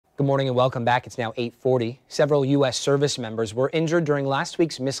Good morning and welcome back. It's now 8:40. Several U.S. service members were injured during last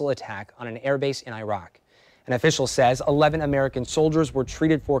week's missile attack on an airbase in Iraq. An official says 11 American soldiers were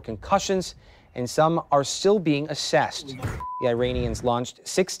treated for concussions and some are still being assessed. The Iranians launched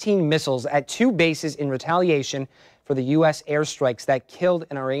 16 missiles at two bases in retaliation for the U.S. airstrikes that killed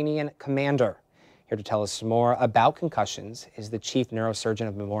an Iranian commander. Here to tell us more about concussions is the chief neurosurgeon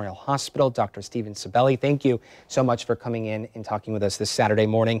of Memorial Hospital, Dr. Stephen Scibelli. Thank you so much for coming in and talking with us this Saturday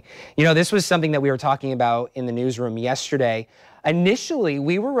morning. You know, this was something that we were talking about in the newsroom yesterday. Initially,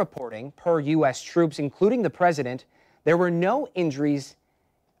 we were reporting, per U.S. troops, including the president, there were no injuries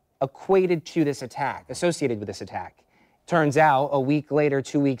equated to this attack, associated with this attack. Turns out, a week later,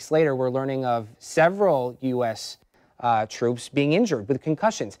 2 weeks later, we're learning of several U.S. Troops being injured with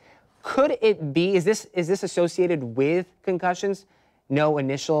concussions. Could it be, is this associated with concussions? No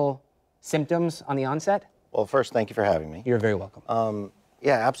initial symptoms on the onset? Well, first, thank you for having me. You're very welcome.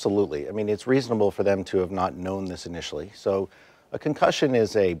 Yeah, absolutely. I mean, it's reasonable for them to have not known this initially. So a concussion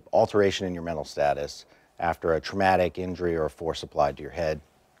is a alteration in your mental status after a traumatic injury or force applied to your head.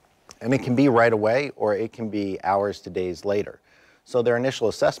 And it can be right away or it can be hours to days later. So their initial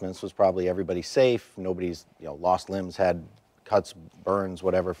assessments was probably everybody's safe, nobody's lost limbs, had cuts, burns,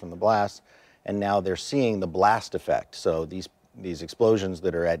 whatever from the blast, and now they're seeing the blast effect. So these explosions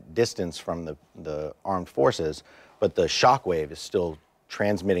that are at distance from the armed forces, but the shock wave is still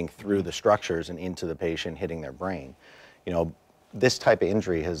transmitting through the structures and into the patient, hitting their brain. You know, this type of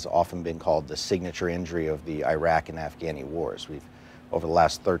injury has often been called the signature injury of the Iraq and Afghani wars. Over the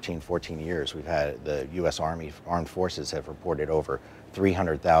last 13, 14 years, we've had the U.S. Army Armed Forces have reported over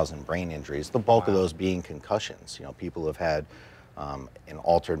 300,000 brain injuries, the bulk of those being concussions. You know, people have had an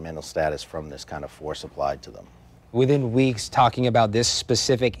altered mental status from this kind of force applied to them. Within weeks, talking about this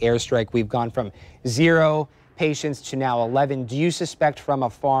specific airstrike, we've gone from 0 patients to now 11. Do you suspect from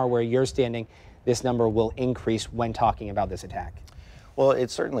afar where you're standing, this number will increase when talking about this attack? Well,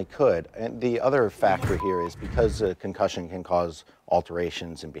 it certainly could. And the other factor here is because a concussion can cause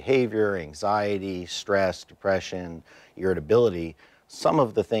alterations in behavior, anxiety, stress, depression, irritability, some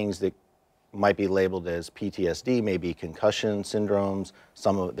of the things that might be labeled as PTSD may be concussion syndromes.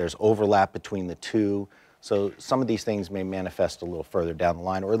 There's overlap between the two. So some of these things may manifest a little further down the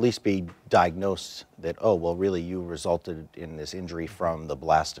line, or at least be diagnosed that, oh, well, really you resulted in this injury from the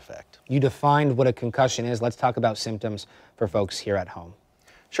blast effect. You defined what a concussion is. Let's talk about symptoms for folks here at home.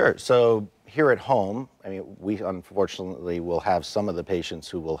 Sure. So here at home, I mean, we unfortunately will have some of the patients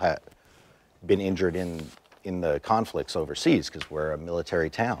who will have been injured in the conflicts overseas because we're a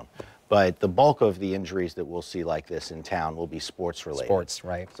military town. But the bulk of the injuries that we'll see like this in town will be sports related. Sports,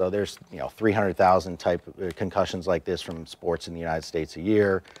 right. So there's 300,000 type of concussions like this from sports in the United States a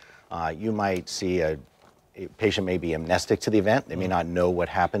year. You might see a patient may be amnestic to the event. They may not know what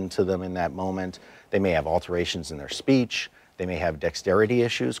happened to them in that moment. They may have alterations in their speech. They may have dexterity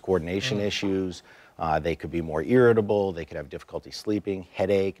issues, coordination issues. They could be more irritable. They could have difficulty sleeping,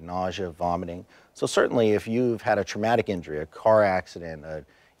 headache, nausea, vomiting. So certainly if you've had a traumatic injury, a car accident, an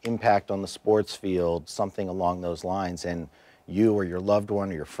impact on the sports field, something along those lines, and you or your loved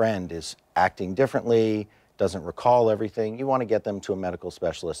one or your friend is acting differently, doesn't recall everything, you want to get them to a medical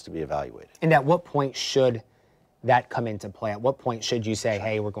specialist to be evaluated. And at what point should that come into play? At what point should you say,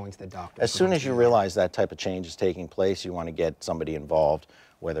 hey, we're going to the doctor? As soon as you realize that type of change is taking place, you want to get somebody involved,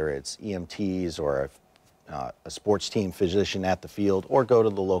 whether it's EMTs or a sports team physician at the field, or go to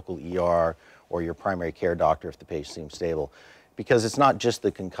the local ER or your primary care doctor if the patient seems stable. Because it's not just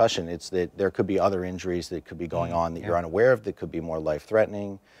the concussion, it's that there could be other injuries that could be going on that you're unaware of that could be more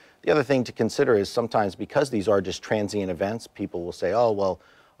life-threatening. The other thing to consider is sometimes because these are just transient events, people will say, oh, well,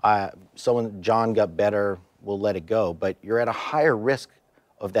 John got better, we'll let it go. But you're at a higher risk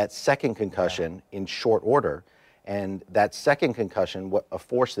of that second concussion in short order. And that second concussion, a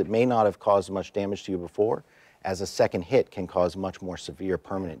force that may not have caused much damage to you before, as a second hit can cause much more severe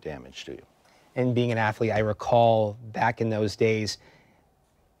permanent damage to you. And being an athlete, I recall back in those days,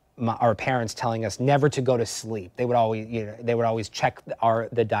 our parents telling us never to go to sleep. They would always check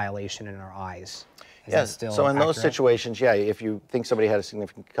the dilation in our eyes. Yes. So in those situations, yeah, if you think somebody had a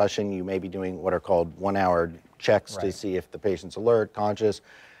significant concussion, you may be doing what are called 1-hour checks to see if the patient's alert, conscious.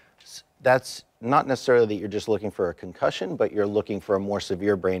 That's not necessarily that you're just looking for a concussion, but you're looking for a more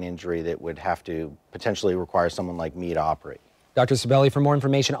severe brain injury that would have to potentially require someone like me to operate. Dr. Scibelli, for more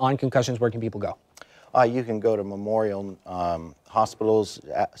information on concussions, where can people go? You can go to Memorial Hospital's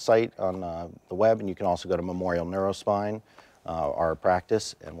site on the web, and you can also go to Memorial Neurospine, our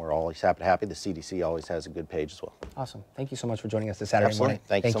practice, and we're always happy. The CDC always has a good page as well. Awesome. Thank you so much for joining us this Saturday morning.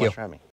 Thank you so much for having me.